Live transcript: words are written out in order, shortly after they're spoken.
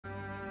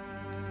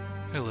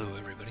Hello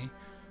everybody,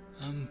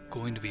 I'm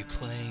going to be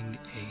playing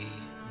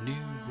a new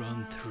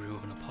run-through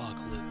of an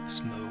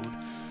apocalypse mode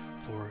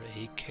for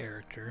a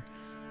character,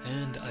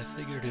 and I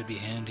figured it'd be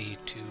handy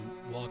to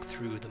walk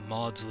through the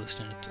mods list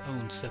in its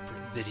own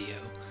separate video.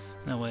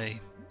 That way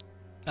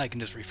I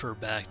can just refer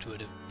back to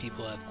it if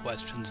people have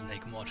questions and they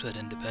can watch that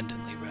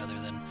independently rather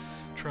than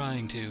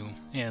trying to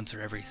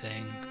answer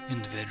everything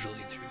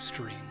individually through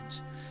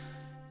streams.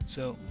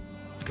 So,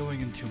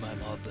 going into my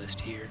mod list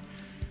here,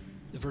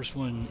 the first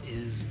one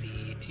is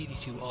the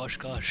 82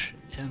 Oshkosh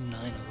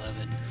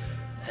M911.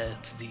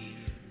 It's the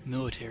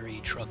military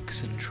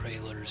trucks and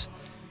trailers.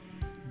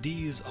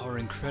 These are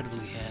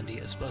incredibly handy,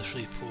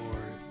 especially for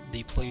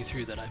the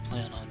playthrough that I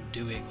plan on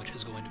doing, which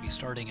is going to be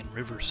starting in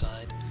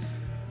Riverside,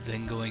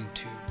 then going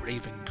to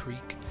Raven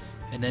Creek,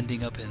 and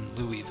ending up in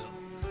Louisville.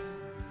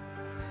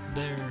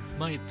 There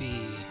might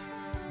be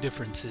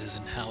differences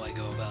in how I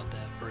go about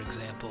that. For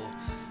example,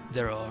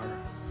 there are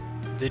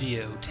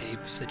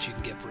videotapes that you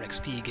can get for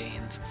XP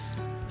gains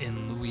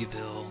in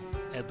Louisville,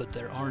 but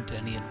there aren't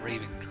any in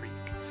Raven Creek.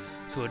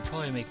 So it'd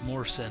probably make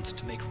more sense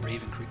to make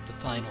Raven Creek the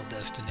final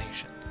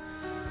destination.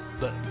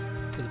 But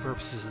for the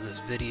purposes of this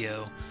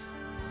video,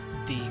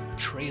 the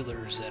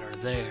trailers that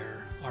are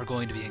there are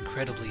going to be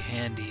incredibly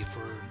handy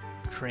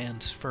for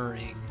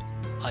transferring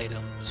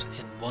items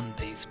in one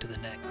base to the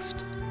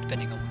next,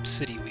 depending on which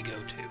city we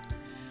go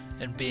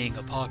to. And being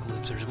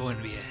Apocalypse, there's going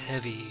to be a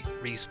heavy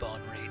respawn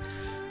rate.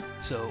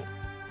 So,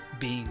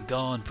 being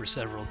gone for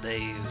several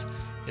days,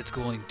 it's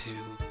going to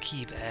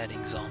keep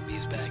adding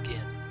zombies back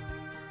in.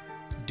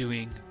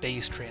 Doing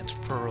base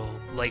transferal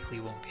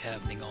likely won't be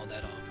happening all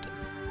that often.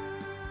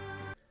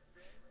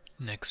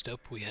 Next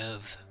up we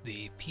have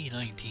the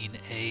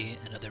P-19A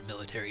and other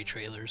military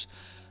trailers.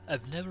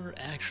 I've never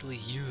actually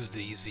used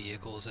these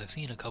vehicles. I've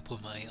seen a couple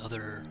of my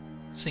other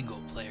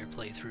single-player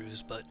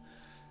playthroughs, but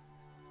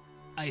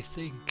I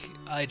think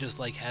I just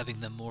like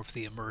having them more for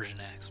the immersion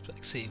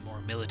aspect. Seeing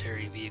more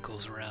military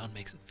vehicles around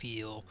makes it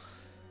feel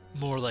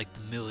more like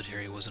the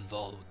military was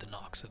involved with the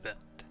Nox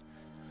event.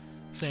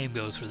 Same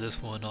goes for this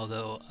one,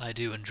 although I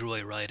do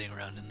enjoy riding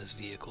around in this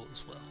vehicle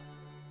as well.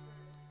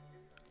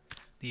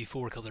 The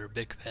 4-color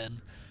Bic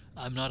pen.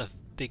 I'm not a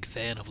big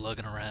fan of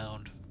lugging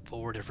around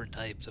 4 different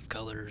types of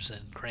colors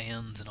and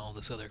crayons and all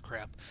this other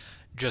crap,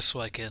 just so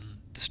I can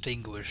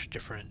distinguish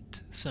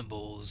different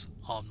symbols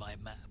on my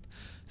map.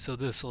 So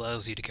this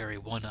allows you to carry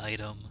one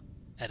item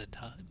at a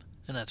time,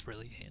 and that's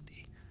really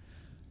handy.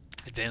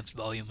 Advanced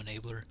volume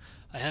enabler.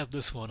 I have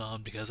this one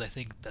on because I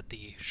think that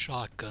the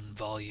shotgun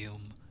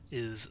volume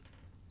is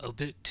a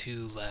bit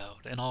too loud,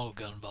 and all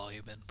gun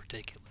volume in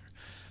particular.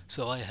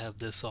 So I have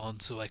this on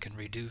so I can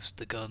reduce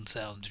the gun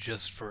sounds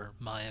just for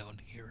my own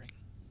hearing.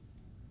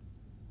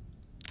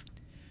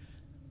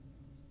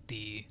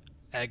 The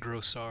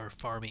AgroStar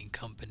Farming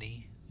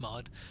Company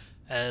mod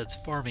adds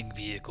farming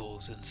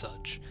vehicles and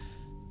such.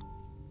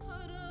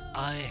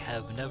 I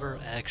have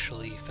never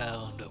actually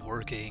found a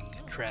working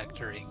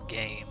tractor in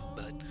game,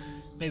 but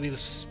maybe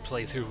this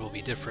playthrough will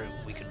be different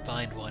when we can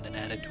find one and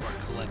add it to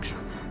our collection.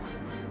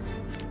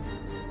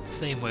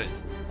 Same with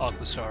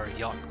Aquastar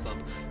Yacht Club.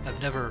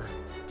 I've never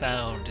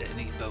found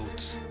any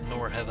boats,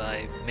 nor have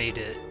I made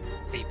it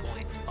a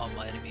point on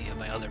any of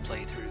my other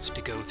playthroughs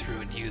to go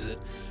through and use it,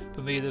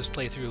 but maybe this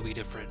playthrough will be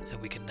different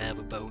and we can nab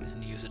a boat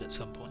and use it at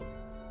some point.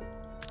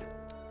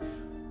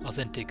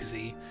 Authentic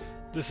Z.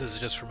 This is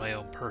just for my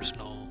own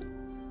personal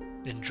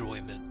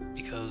enjoyment,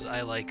 because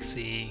I like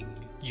seeing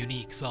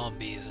unique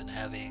zombies and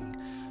having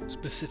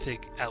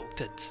specific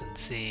outfits and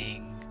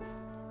seeing,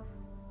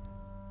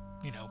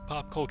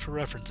 pop culture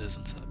references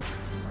and such.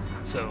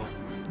 So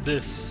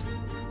this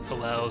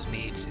allows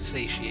me to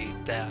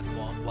satiate that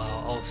while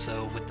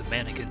also, with the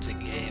mannequins in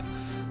game,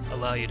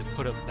 allow you to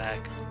put them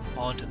back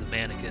onto the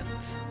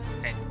mannequins,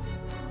 and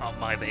on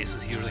my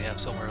bases usually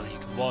have somewhere that you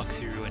can walk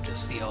through and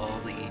just see all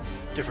the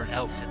different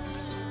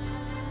outfits.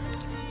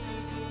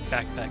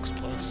 Backpacks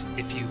Plus.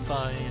 If you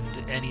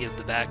find any of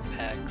the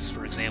backpacks,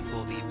 for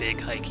example the big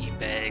hiking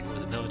bag or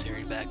the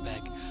military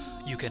backpack,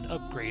 you can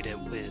upgrade it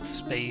with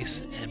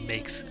space and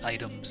makes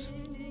items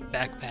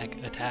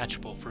backpack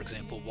attachable. For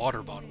example,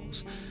 water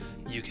bottles.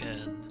 You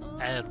can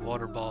add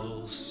water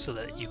bottles so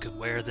that you can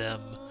wear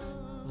them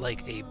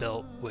like a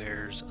belt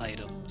wears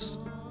items.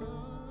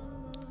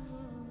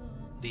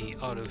 The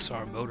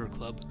AutoSAR Motor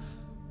Club.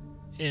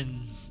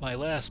 In my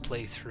last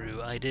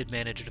playthrough, I did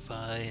manage to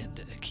find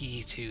a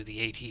key to the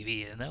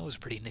ATV, and that was a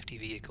pretty nifty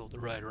vehicle to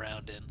ride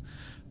around in,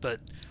 but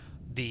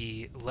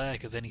the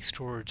lack of any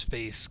storage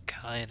space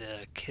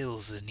kinda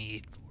kills the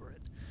need for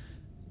it.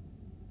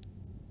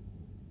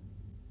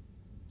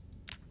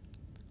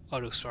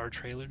 AutoStar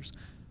Trailers.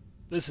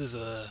 This is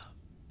a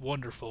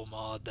wonderful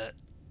mod that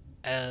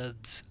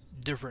adds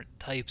different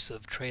types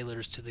of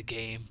trailers to the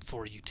game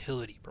for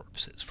utility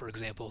purposes. For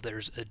example,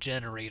 there's a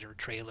generator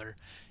trailer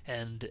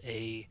and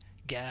a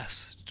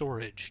gas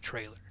storage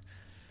trailer.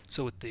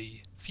 So with the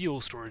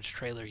fuel storage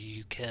trailer,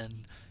 you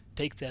can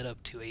take that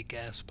up to a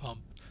gas pump,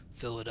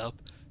 fill it up,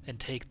 and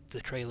take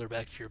the trailer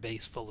back to your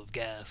base full of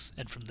gas,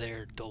 and from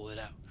there dole it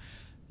out.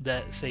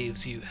 that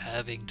saves you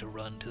having to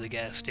run to the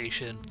gas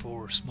station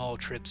for small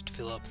trips to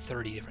fill up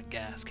 30 different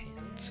gas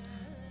cans,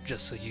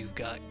 just so you've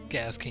got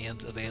gas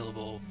cans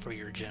available for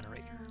your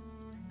generator.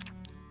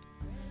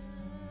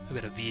 I've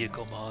got a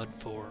vehicle mod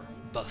for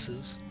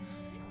buses.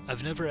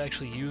 I've never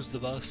actually used the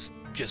bus,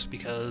 just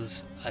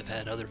because I've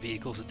had other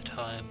vehicles at the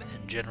time,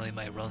 and generally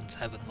my runs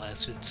haven't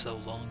lasted so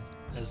long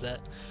as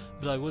that,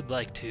 but I would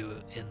like to,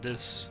 in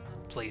this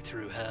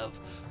playthrough, have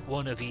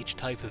one of each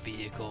type of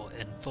vehicle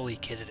and fully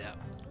kitted out.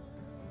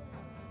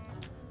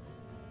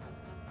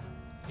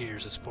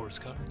 Here's a sports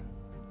car.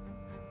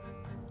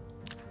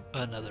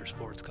 Another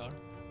sports car.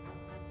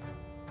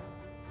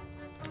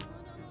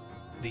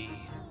 The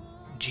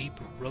Jeep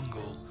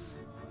Wrangler.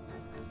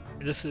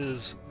 This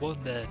is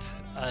one that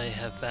I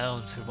have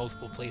found through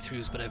multiple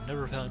playthroughs, but I've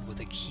never found with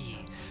a key.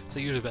 So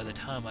usually by the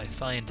time I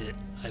find it,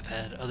 I've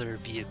had other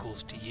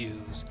vehicles to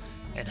use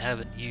and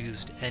haven't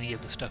used any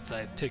of the stuff that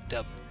I've picked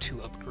up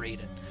to upgrade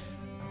it.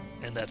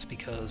 And that's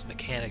because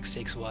mechanics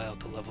takes a while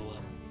to level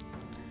up.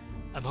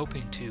 I'm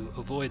hoping to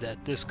avoid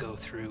that this go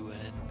through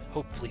and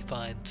hopefully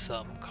find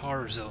some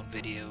car zone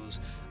videos,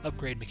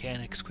 upgrade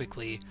mechanics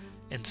quickly,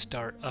 and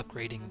start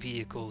upgrading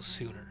vehicles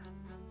sooner.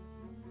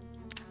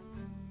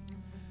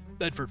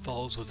 Bedford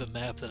Falls was a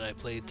map that I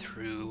played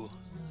through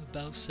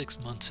about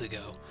 6 months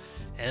ago,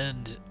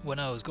 and when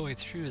I was going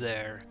through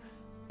there,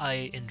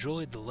 I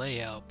enjoyed the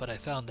layout, but I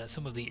found that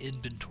some of the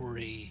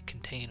inventory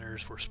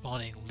containers were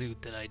spawning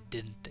loot that I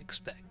didn't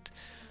expect.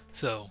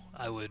 So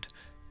I would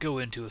go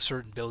into a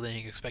certain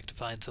building, expect to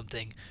find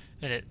something,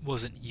 and it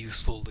wasn't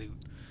useful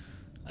loot.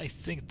 I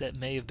think that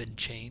may have been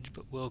changed,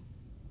 but we'll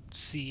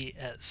see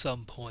at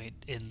some point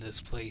in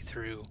this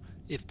playthrough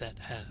if that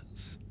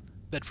has.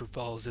 Bedford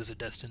Falls is a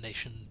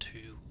destination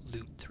to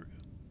loot through.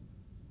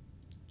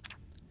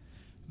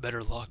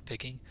 Better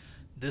lockpicking.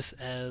 This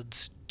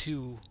adds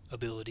 2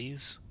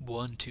 abilities,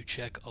 one to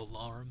check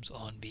alarms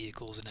on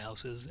vehicles and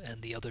houses,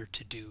 and the other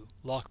to do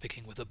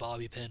lockpicking with a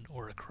bobby pin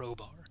or a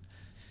crowbar.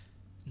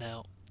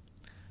 Now,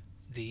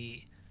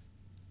 the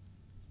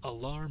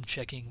alarm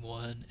checking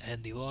one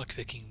and the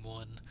lockpicking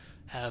one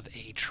have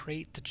a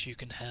trait that you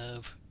can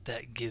have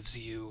that gives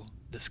you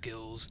the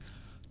skills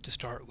to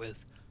start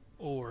with,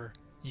 or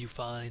you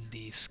find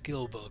the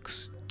skill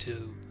books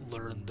to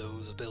learn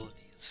those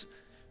abilities.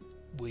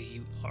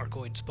 We are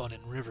going to spawn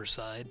in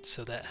Riverside,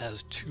 so that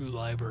has 2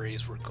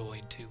 libraries we're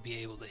going to be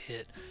able to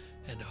hit,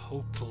 and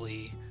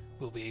hopefully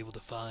we'll be able to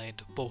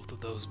find both of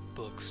those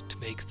books to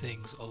make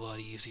things a lot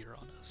easier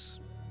on us.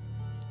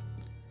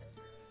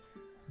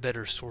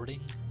 Better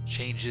sorting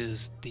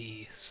changes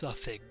the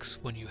suffix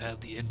when you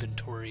have the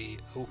inventory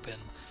open,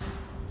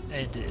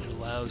 and it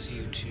allows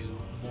you to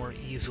more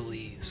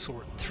easily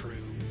sort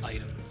through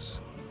items.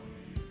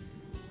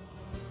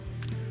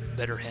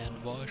 Better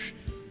hand wash.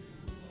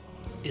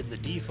 In the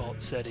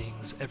default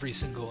settings, every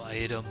single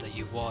item that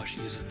you wash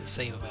uses the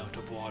same amount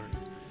of water.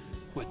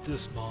 With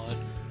this mod,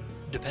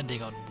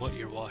 depending on what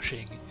you're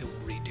washing, it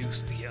will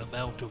reduce the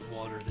amount of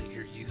water that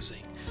you're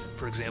using.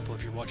 For example,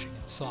 if you're washing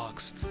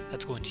socks,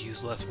 that's going to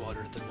use less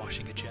water than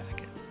washing a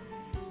jacket.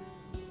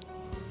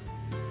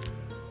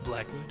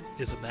 Blackwood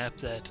is a map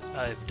that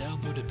I've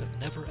downloaded but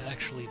never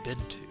actually been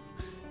to.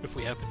 If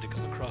we happen to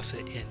come across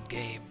it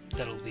in-game,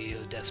 that'll be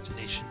a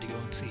destination to go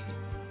and see.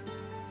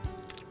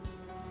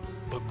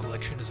 Book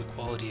collection is a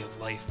quality of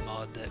life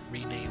mod that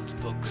renames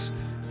books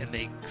and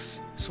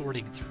makes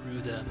sorting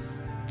through them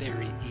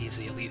very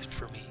easy, at least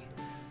for me.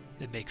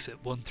 It makes it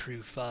 1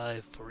 through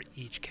 5 for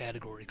each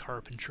category: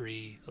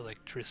 carpentry,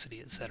 electricity,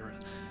 etc.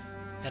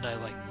 And I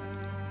like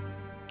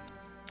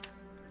that.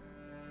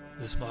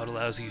 This mod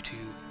allows you to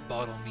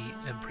bottle meat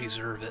and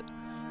preserve it.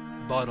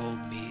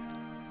 Bottled meat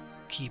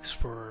keeps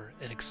for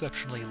an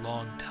exceptionally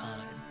long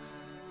time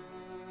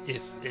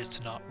if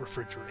it's not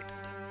refrigerated.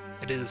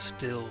 It is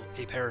still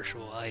a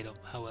perishable item,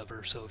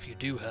 however, so if you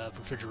do have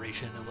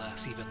refrigeration, it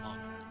lasts even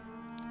longer.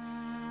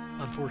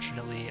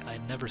 Unfortunately, I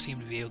never seem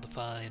to be able to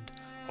find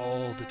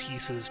all the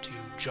pieces to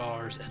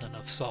jars and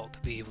enough salt to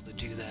be able to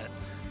do that,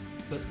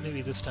 but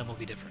maybe this time will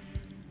be different.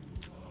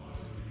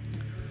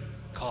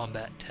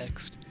 Combat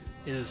text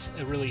is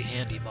a really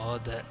handy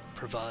mod that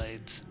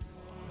provides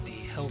the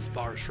health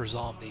bars for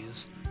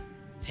zombies,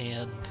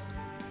 and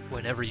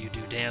whenever you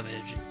do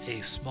damage,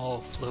 a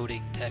small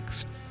floating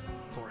text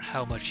for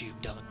how much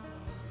you've done.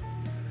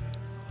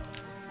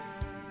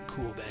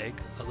 Cool Bag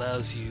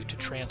allows you to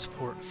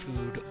transport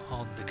food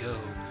on the go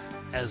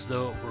as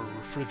though it were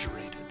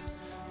refrigerated.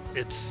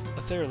 It's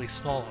a fairly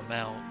small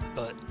amount,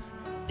 but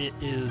it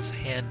is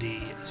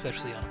handy,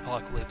 especially on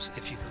Apocalypse,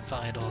 if you can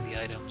find all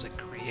the items and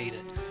create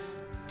it,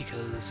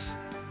 because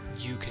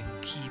you can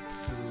keep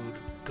food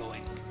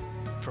going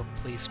from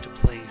place to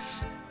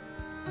place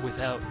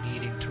without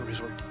needing to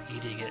resort to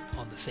eating it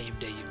on the same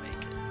day you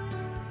make it.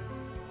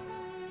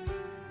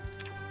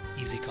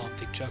 Easy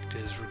config chucked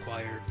is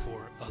required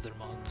for other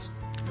mods.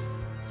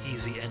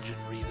 Easy engine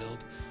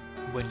rebuild.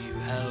 When you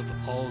have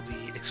all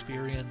the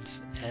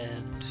experience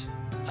and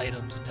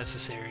items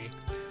necessary,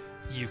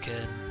 you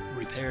can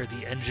repair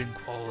the engine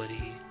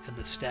quality and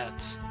the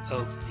stats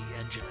of the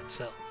engine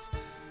itself.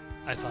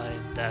 I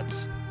find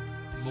that's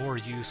more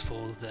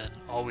useful than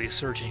always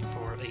searching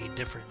for a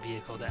different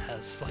vehicle that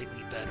has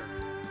slightly better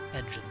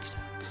engine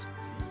stats.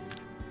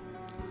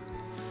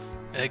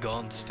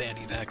 Egon's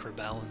fanny pack for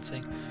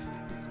balancing.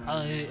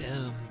 I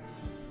am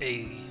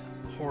a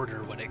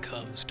hoarder when it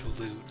comes to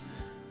loot.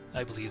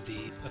 I believe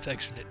the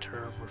affectionate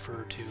term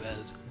referred to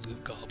as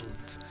loot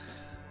goblins.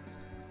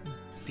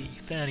 The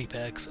fanny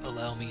packs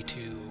allow me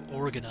to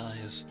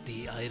organize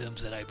the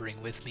items that I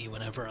bring with me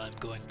whenever I'm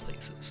going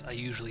places. I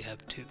usually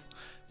have two,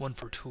 one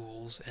for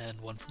tools and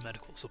one for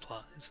medical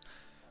supplies.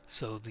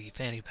 So the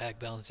fanny pack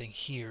balancing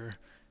here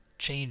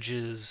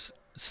changes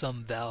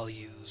some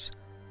values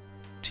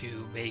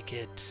to make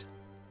it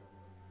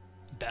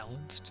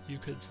balanced, you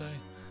could say.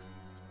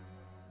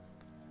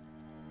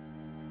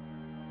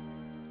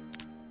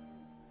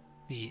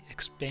 The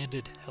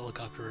expanded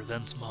helicopter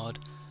events mod.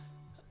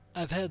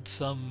 I've had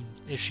some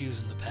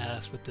issues in the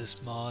past with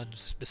this mod,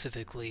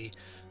 specifically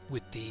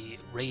with the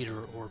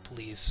raider or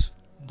police,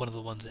 one of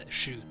the ones that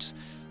shoots,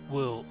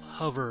 will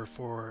hover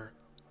for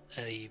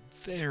a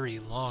very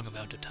long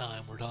amount of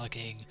time. We're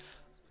talking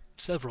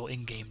several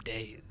in-game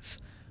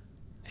days.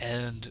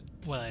 And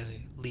when I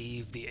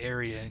leave the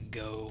area and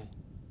go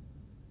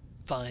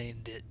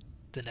find it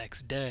the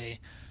next day,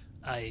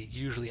 I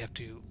usually have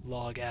to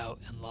log out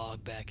and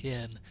log back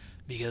in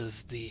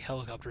because the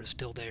helicopter is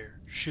still there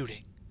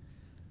shooting.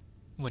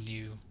 When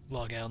you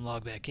log out and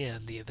log back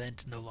in, the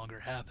event no longer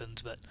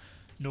happens, but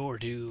nor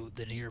do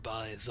the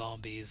nearby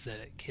zombies that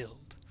it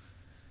killed.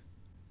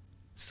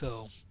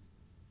 So,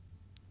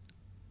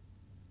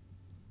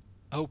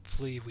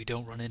 hopefully we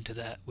don't run into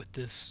that with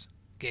this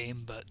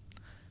game, but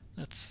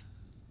that's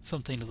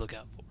something to look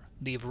out for.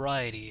 The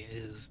variety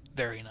is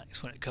very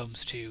nice when it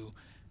comes to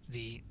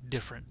the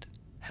different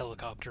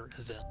helicopter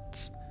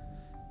events.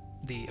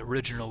 The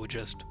original with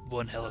just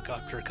one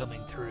helicopter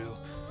coming through,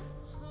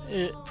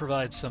 it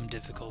provides some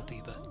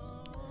difficulty,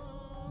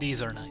 but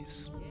these are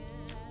nice.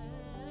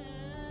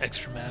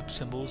 Extra map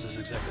symbols is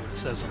exactly what it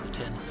says on the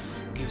tin.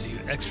 It gives you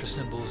extra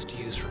symbols to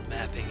use for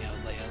mapping out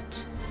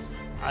layouts.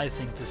 I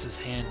think this is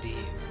handy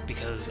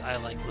because I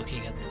like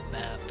looking at the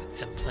map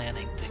and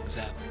planning things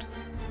out.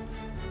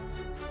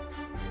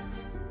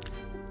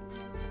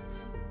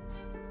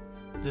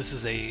 This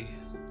is a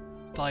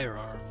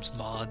firearms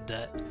mod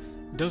that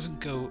doesn't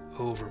go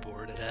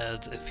overboard. It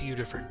adds a few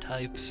different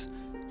types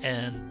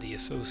and the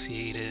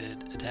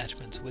associated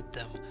attachments with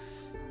them.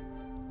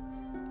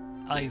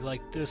 I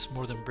like this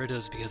more than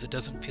Brita's because it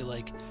doesn't feel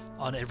like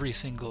on every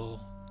single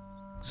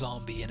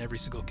zombie and every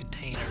single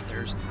container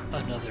there's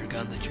another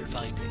gun that you're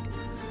finding.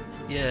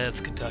 Yeah,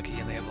 it's Kentucky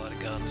and they have a lot of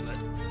guns, but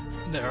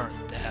there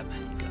aren't that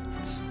many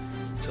guns.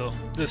 So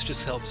this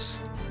just helps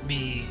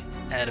me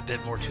add a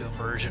bit more to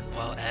immersion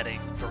while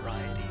adding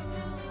variety.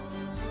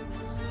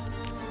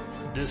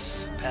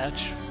 This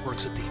patch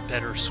works with the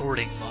better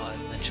sorting mod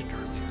mentioned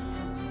earlier.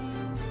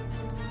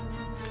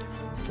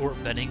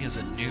 Fort Benning is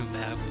a new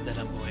map that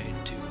I'm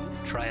going to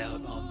try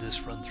out on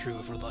this run through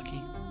if we're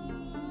lucky.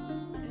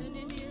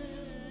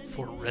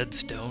 Fort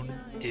Redstone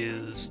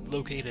is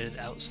located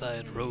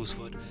outside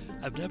Rosewood.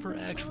 I've never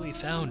actually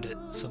found it,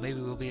 so maybe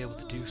we'll be able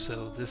to do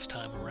so this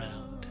time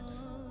around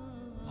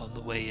on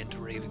the way into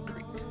Raven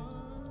Creek.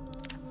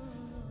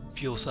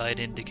 Fuel side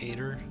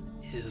indicator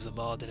is a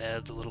mod that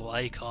adds a little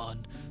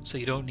icon so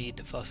you don't need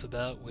to fuss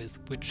about with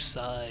which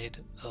side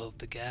of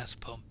the gas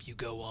pump you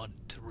go on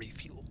to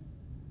refuel.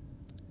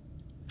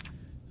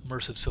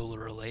 Immersive solar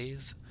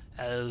relays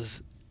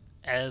adds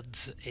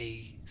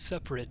a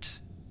separate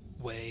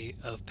way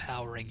of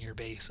powering your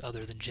base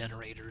other than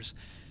generators.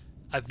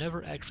 I've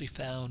never actually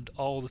found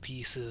all the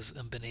pieces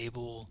and been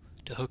able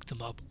to hook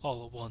them up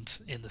all at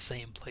once in the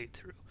same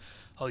playthrough.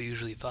 I'll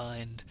usually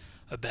find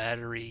a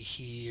battery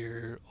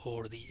here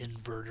or the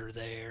inverter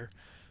there,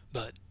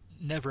 but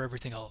never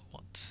everything all at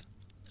once.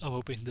 I'm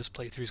hoping this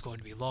playthrough is going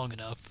to be long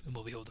enough and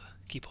we'll be able to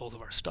keep hold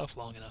of our stuff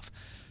long enough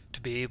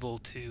to be able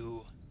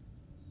to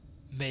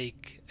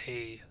make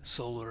a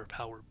solar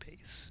powered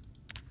base.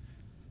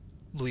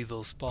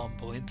 Louisville spawn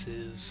points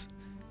is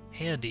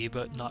handy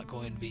but not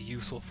going to be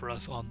useful for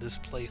us on this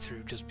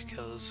playthrough just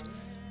because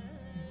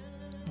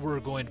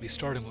we're going to be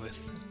starting with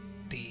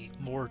the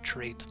More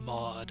Traits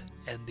mod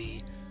and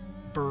the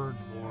Burn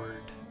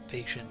Ward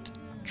patient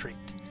trait.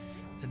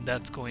 And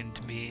that's going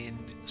to mean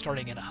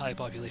starting in a high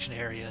population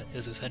area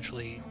is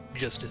essentially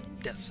just a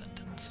death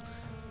sentence.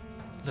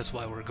 That's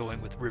why we're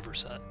going with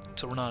Riverside.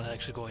 So we're not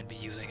actually going to be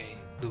using a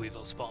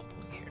Louisville spawn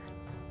point here.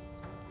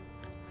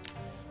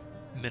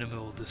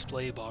 Minimal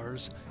display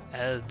bars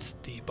adds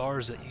the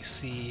bars that you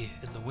see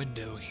in the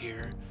window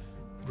here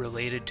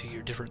related to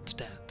your different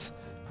stats.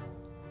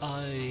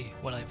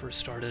 When I first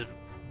started,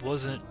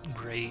 wasn't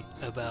great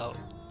about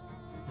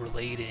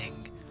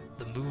relating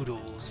the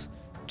moodles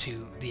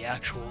to the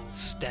actual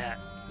stat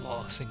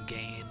loss and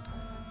gain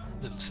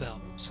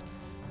themselves.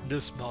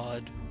 This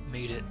mod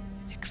made it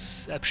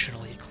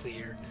exceptionally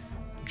clear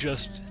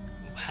just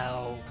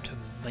how to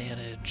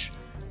manage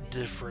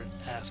different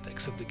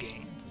aspects of the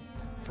game.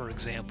 For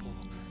example,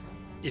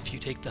 if you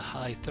take the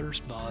high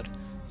thirst mod,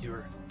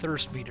 your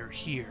thirst meter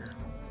here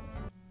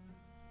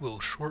will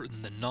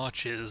shorten the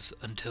notches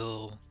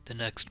until the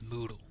next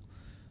Moodle.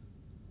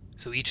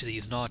 So each of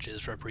these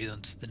notches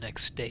represents the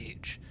next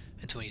stage,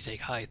 and so when you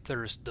take high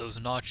thirst, those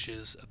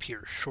notches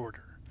appear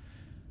shorter.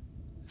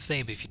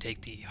 Same if you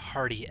take the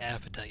hearty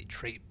appetite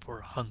trait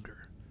for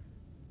hunger.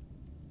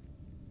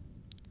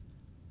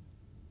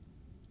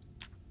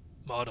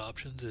 Mod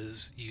options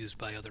is used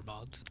by other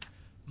mods.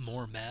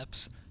 More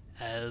maps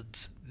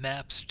adds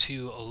maps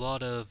to a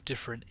lot of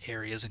different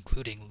areas,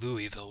 including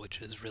Louisville,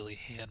 which is really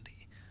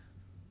handy.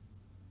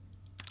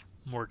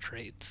 More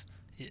traits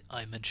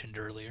I mentioned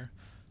earlier.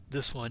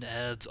 This one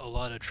adds a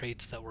lot of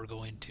traits that we're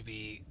going to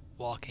be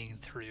walking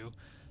through,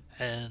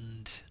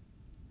 and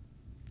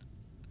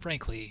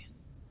frankly,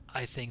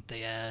 I think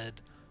they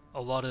add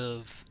a lot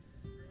of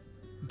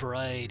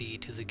variety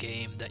to the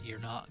game that you're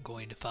not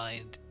going to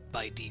find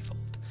by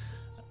default.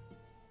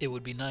 It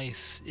would be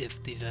nice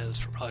if the devs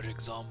for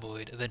Project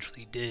Zomboid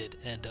eventually did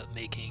end up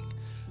making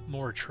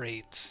more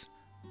traits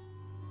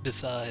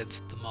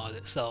besides the mod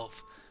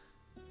itself.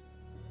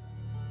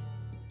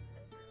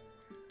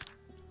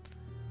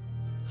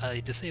 I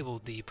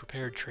disabled the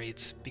prepared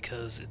traits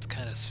because it's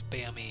kind of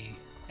spammy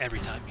every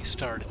time you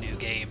start a new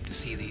game to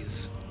see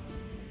these.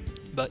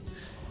 But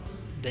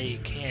they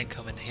can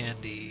come in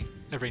handy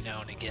every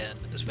now and again,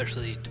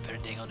 especially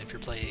depending on if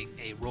you're playing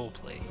a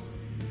roleplay.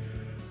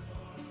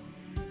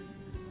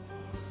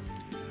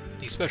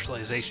 The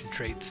specialization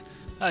traits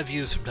I've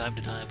used from time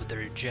to time, but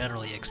they're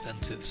generally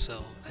expensive,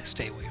 so I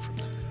stay away from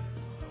them.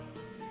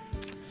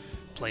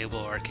 Playable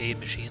arcade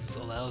machines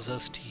allows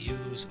us to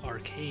use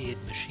arcade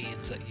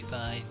machines that you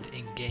find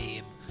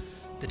in-game.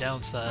 The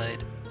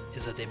downside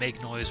is that they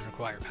make noise and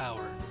require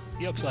power.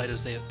 The upside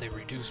is that they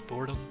reduce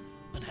boredom,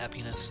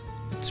 unhappiness,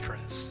 and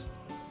stress.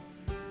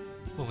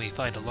 When we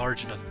find a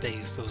large enough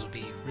base, those will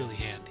be really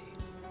handy.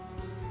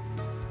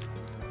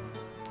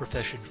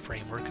 Profession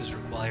framework is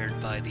required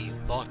by the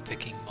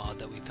lockpicking mod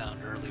that we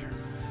found earlier.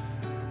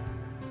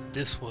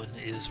 This one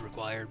is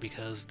required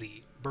because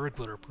the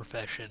burglar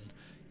profession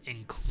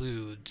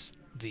includes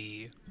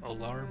the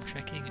alarm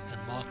checking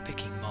and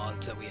lockpicking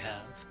mods that we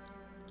have.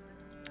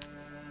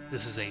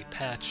 This is a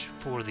patch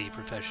for the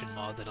profession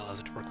mod that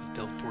allows it to work with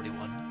build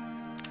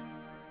 41.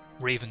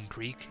 Raven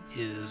Creek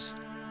is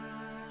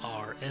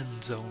our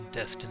end zone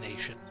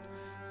destination.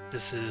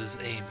 This is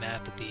a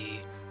map that the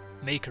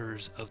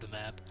makers of the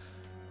map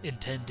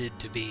intended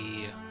to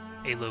be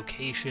a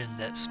location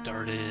that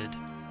started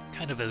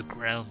kind of as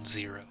ground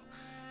zero.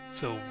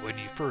 So when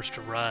you first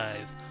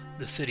arrive,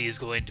 the city is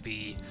going to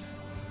be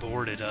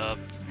boarded up.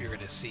 You're going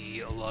to see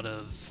a lot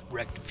of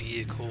wrecked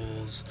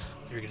vehicles.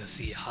 You're going to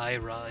see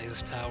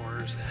high-rise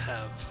towers that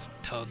have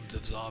tons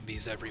of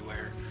zombies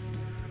everywhere.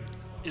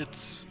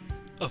 It's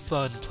a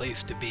fun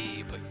place to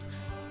be, but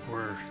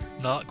we're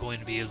not going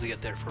to be able to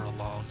get there for a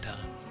long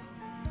time.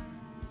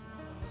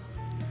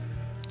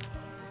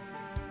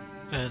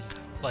 And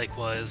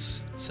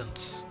likewise,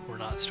 since we're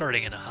not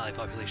starting in a high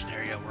population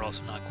area, we're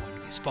also not going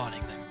to be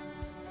spawning there.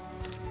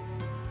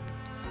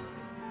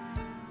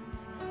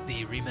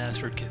 The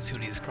remastered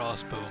Kitsune's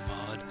crossbow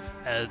mod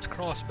adds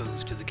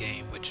crossbows to the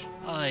game, which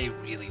I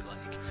really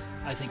like.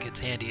 I think it's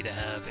handy to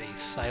have a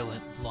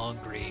silent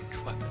long-range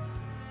weapon.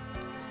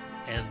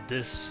 And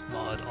this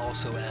mod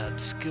also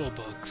adds skill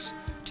books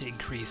to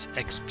increase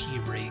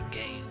XP rate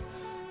gain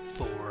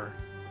for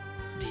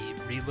the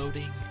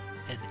reloading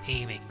and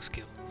aiming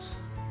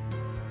skills.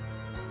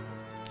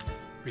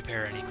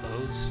 Repair any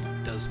clothes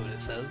does what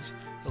it says,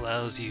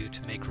 allows you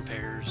to make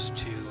repairs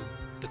to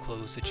the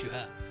clothes that you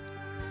have.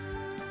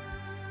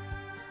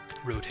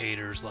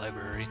 Rotator's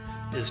library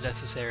is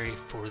necessary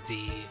for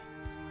the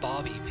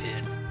bobby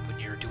pin when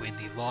you're doing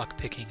the lock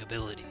picking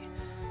ability.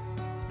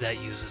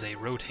 That uses a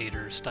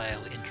rotator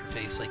style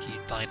interface like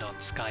you'd find on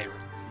Skyrim.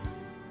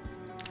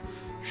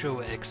 Show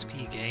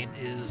XP gain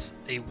is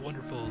a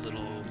wonderful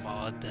little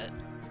mod that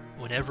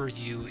whenever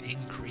you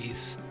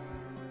increase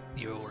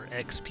your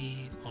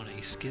XP on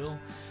a skill,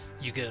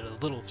 you get a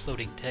little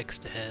floating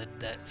text ahead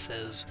that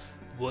says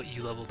what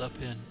you leveled up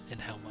in and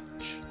how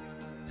much.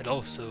 It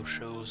also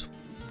shows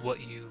what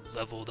you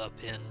leveled up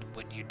in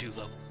when you do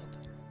level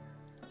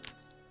up.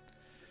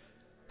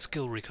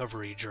 Skill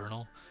recovery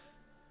journal.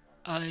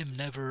 I'm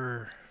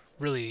never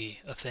really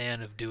a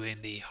fan of doing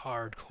the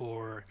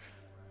hardcore,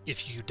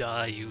 if you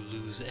die you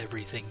lose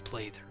everything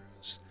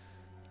playthroughs.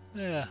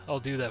 I'll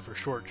do that for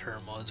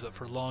short-term ones, but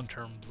for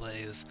long-term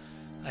plays,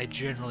 I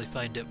generally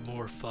find it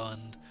more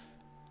fun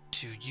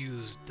to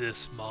use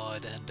this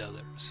mod and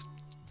others.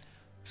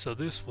 So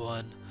this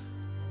one,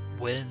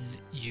 when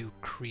you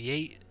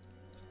create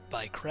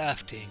by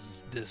crafting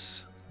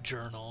this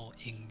journal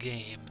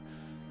in-game,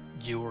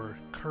 your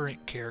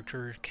current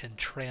character can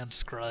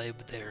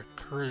transcribe their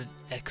current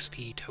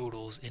XP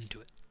totals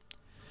into it.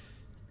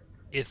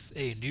 If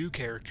a new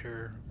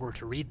character were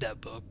to read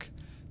that book,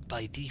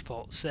 by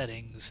default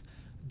settings,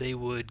 they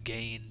would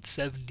gain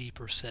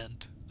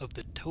 70% of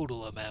the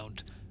total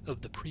amount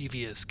of the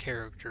previous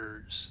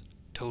character's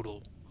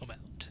total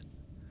amount.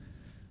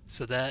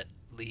 So that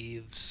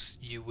leaves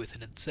you with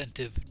an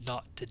incentive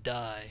not to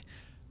die,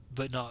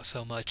 but not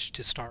so much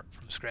to start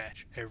from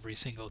scratch every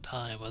single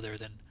time other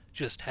than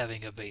just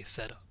having a base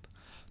setup.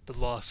 The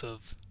loss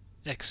of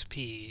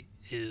XP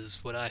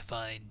is what I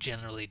find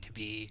generally to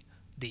be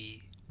the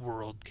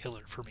world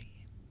killer for me.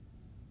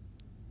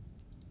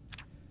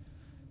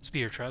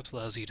 Spear traps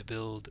allows you to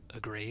build a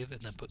grave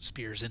and then put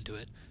spears into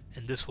it,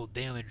 and this will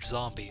damage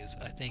zombies.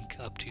 I think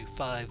up to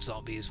 5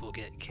 zombies will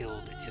get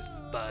killed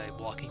if by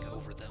walking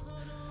over them.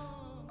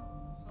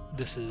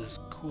 This is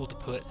cool to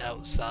put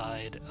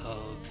outside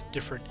of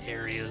different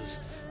areas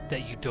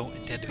that you don't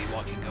intend to be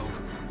walking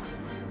over.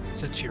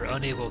 Since you're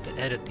unable to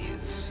edit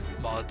these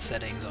mod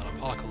settings on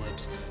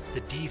Apocalypse,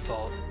 the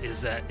default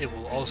is that it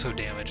will also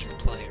damage the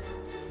player.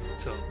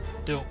 So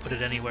don't put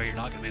it anywhere you're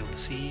not going to be able to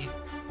see,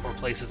 or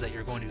places that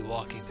you're going to be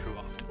walking through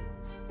often.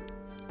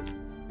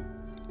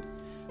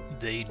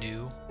 They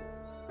knew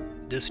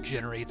this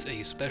generates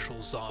a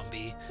special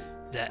zombie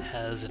that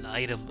has an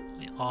item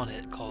on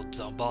it called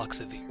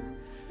Zomboxavir.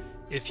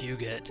 If you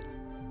get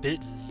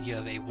bitten, you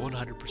have a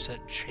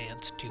 100%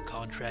 chance to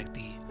contract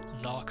the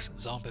Nox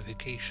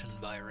zombification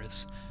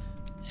virus,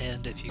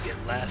 and if you get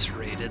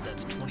lacerated,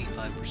 that's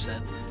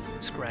 25%,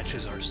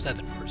 scratches are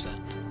 7%.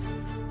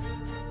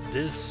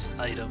 This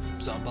item,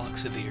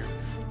 Zomboxavir,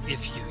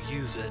 if you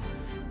use it,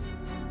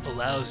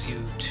 allows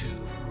you to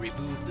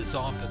remove the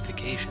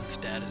zombification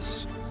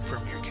status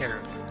from your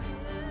character.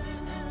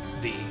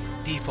 The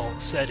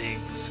default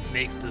settings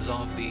make the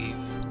zombie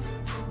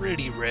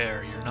pretty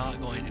rare. You're not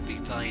going to be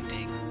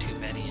finding too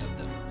many of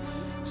them.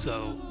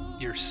 So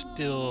you're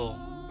still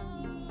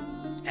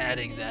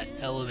adding that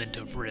element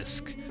of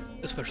risk,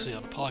 especially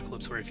on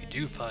Apocalypse, where if you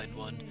do find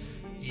one,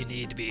 you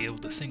need to be able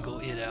to single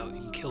it out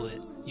and kill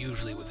it,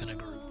 usually within a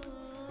group.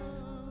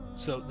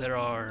 So there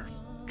are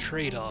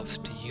trade-offs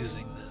to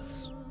using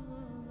this.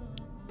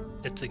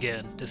 It's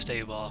again to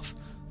stave off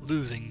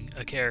losing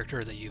a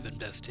character that you've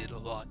invested a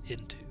lot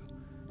into,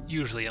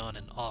 usually on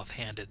an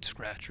offhanded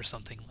scratch or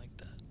something like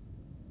that.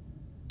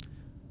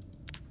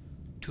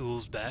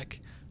 Tools back.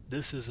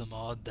 This is a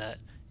mod that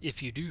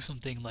if you do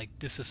something like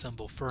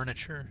disassemble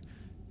furniture,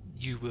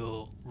 you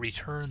will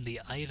return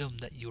the item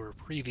that you were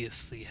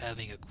previously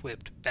having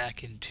equipped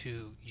back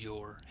into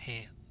your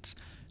hands.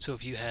 So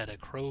if you had a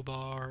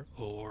crowbar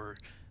or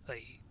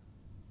a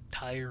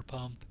tire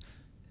pump,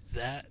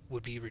 that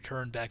would be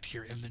returned back to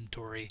your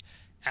inventory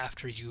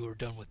after you are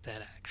done with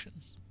that action.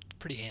 It's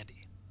pretty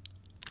handy.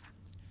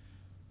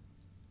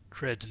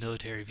 Cred's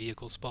military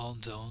vehicle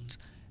spawn zones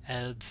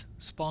adds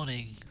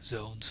spawning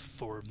zones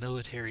for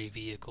military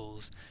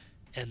vehicles,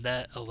 and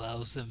that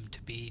allows them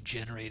to be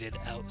generated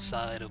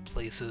outside of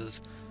places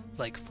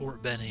like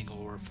Fort Benning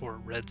or Fort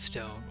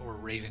Redstone or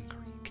Raven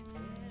Creek.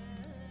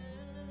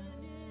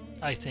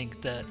 I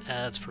think that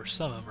adds for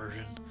some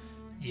immersion.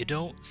 You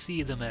don't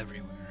see them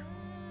everywhere.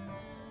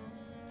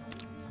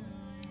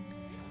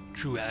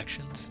 True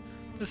actions.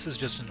 This is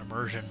just an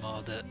immersion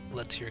mod that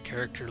lets your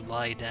character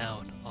lie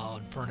down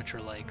on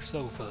furniture like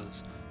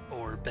sofas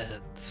or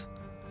beds.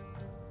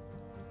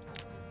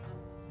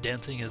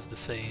 Dancing is the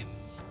same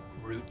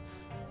route.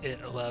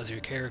 It allows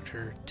your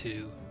character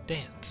to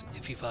dance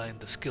if you find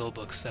the skill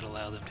books that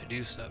allow them to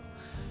do so.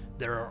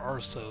 There are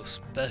also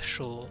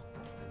special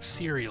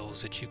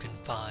cereals that you can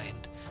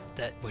find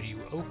that when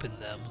you open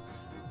them,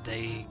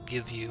 they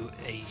give you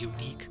a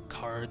unique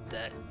card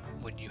that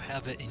when you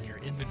have it in your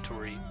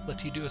inventory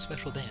lets you do a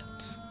special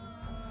dance.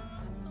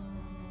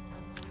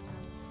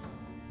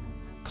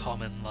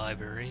 Common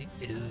library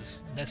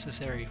is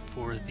necessary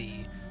for the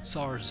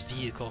SARS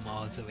vehicle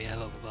mods that we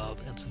have up above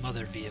and some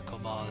other vehicle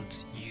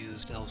mods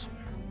used elsewhere.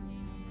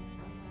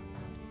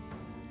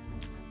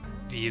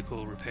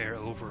 Vehicle repair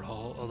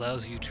overhaul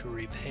allows you to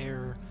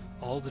repair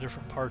all the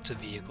different parts of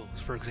vehicles,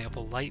 for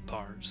example light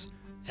bars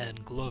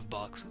and glove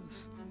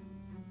boxes.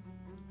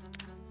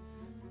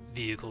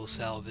 Vehicle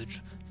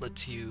salvage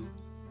lets you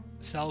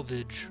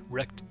salvage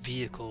wrecked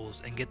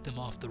vehicles and get them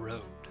off the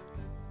road.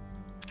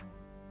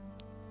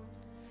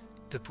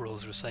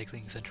 Viprol's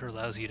Recycling Center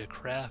allows you to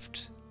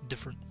craft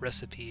different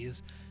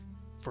recipes,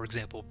 for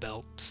example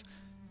belts,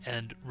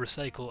 and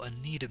recycle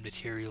unneeded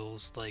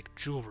materials like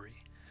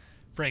jewelry.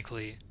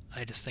 Frankly,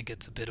 I just think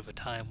it's a bit of a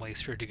time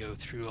waster to go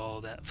through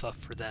all that fluff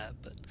for that,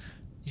 but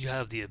you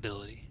have the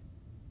ability.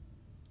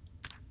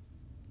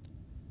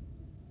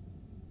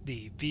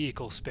 The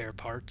vehicle spare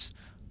parts,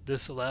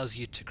 this allows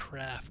you to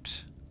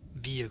craft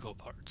vehicle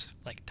parts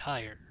like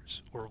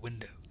tires or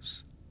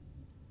windows.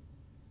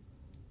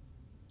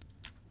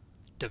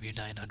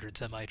 W900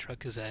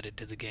 semi-truck is added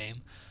to the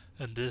game,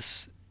 and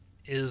this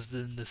is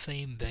in the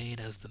same vein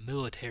as the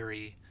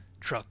military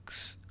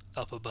trucks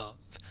up above.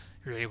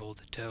 You're able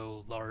to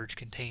tow large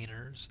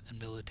containers and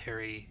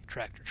military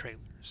tractor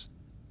trailers.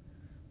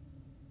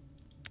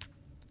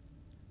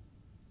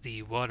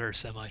 The water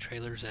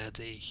semi-trailers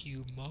adds a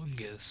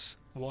humongous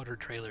water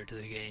trailer to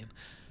the game.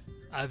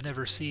 I've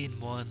never seen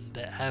one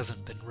that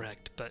hasn't been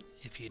wrecked, but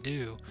if you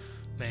do,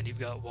 man, you've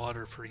got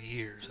water for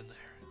years in there.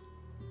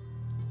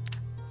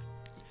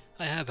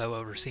 I have,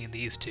 however, seen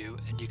these two,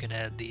 and you can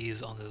add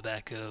these on the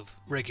back of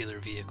regular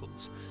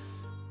vehicles.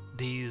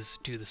 These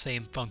do the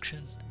same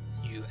function.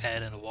 You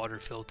add in a water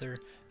filter,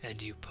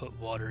 and you put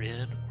water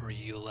in, or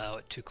you allow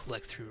it to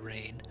collect through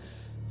rain,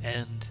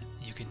 and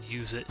you can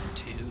use it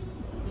to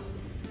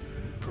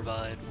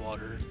provide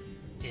water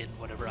in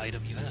whatever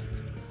item you have.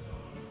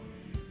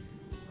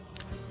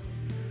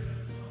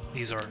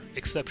 These are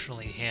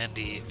exceptionally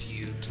handy if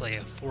you play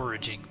a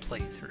foraging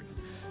playthrough.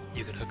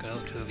 You can hook it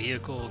up to a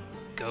vehicle,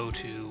 go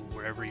to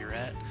wherever you're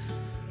at,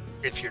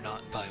 if you're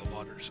not by a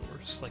water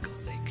source like a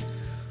lake,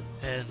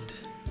 and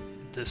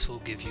this will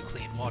give you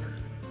clean water.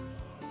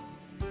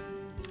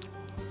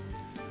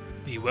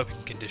 The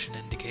weapon condition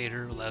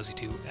indicator allows you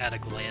to, at a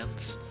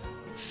glance,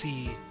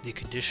 see the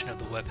condition of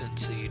the weapon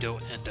so you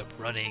don't end up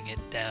running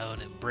it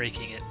down and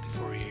breaking it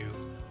before you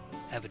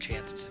have a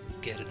chance to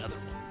get another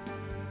one.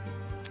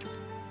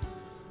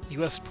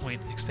 US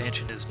Point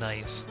expansion is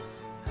nice,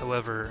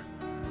 however,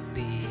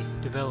 the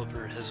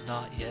developer has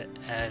not yet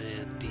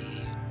added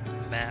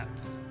the map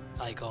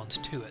icons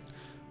to it,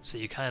 so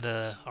you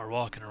kinda are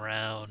walking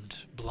around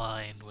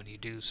blind when you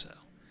do so.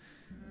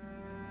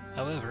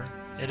 However,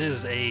 it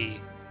is a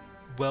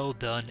well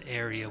done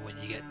area when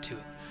you get to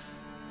it.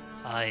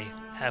 I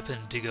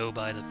happened to go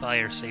by the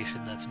fire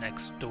station that's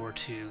next door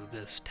to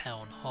this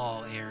town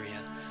hall area,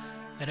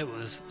 and it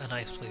was a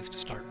nice place to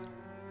start.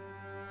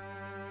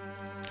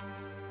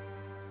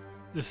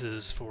 This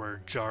is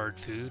for jarred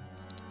food.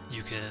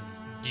 You can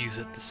use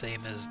it the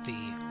same as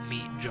the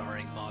meat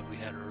jarring mod we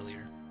had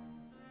earlier.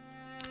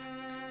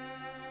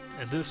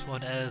 And this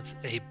one adds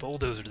a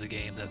bulldozer to the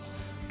game that's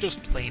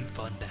just plain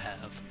fun to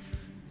have.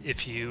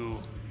 If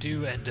you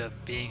do end up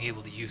being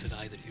able to use it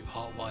either through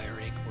hot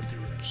wiring or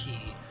through a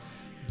key,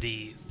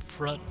 the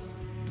front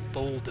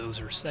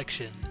bulldozer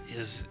section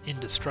is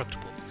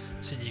indestructible,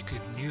 so you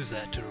can use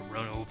that to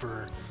run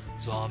over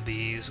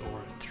zombies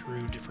or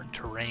through different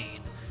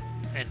terrain,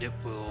 and it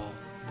will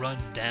run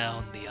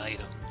down the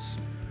items.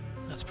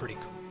 That's pretty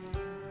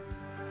cool.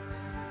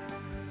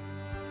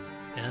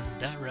 And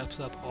that wraps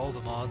up all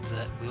the mods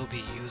that we'll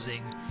be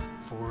using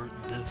for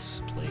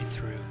this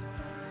playthrough.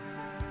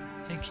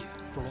 Thank you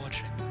for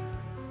watching.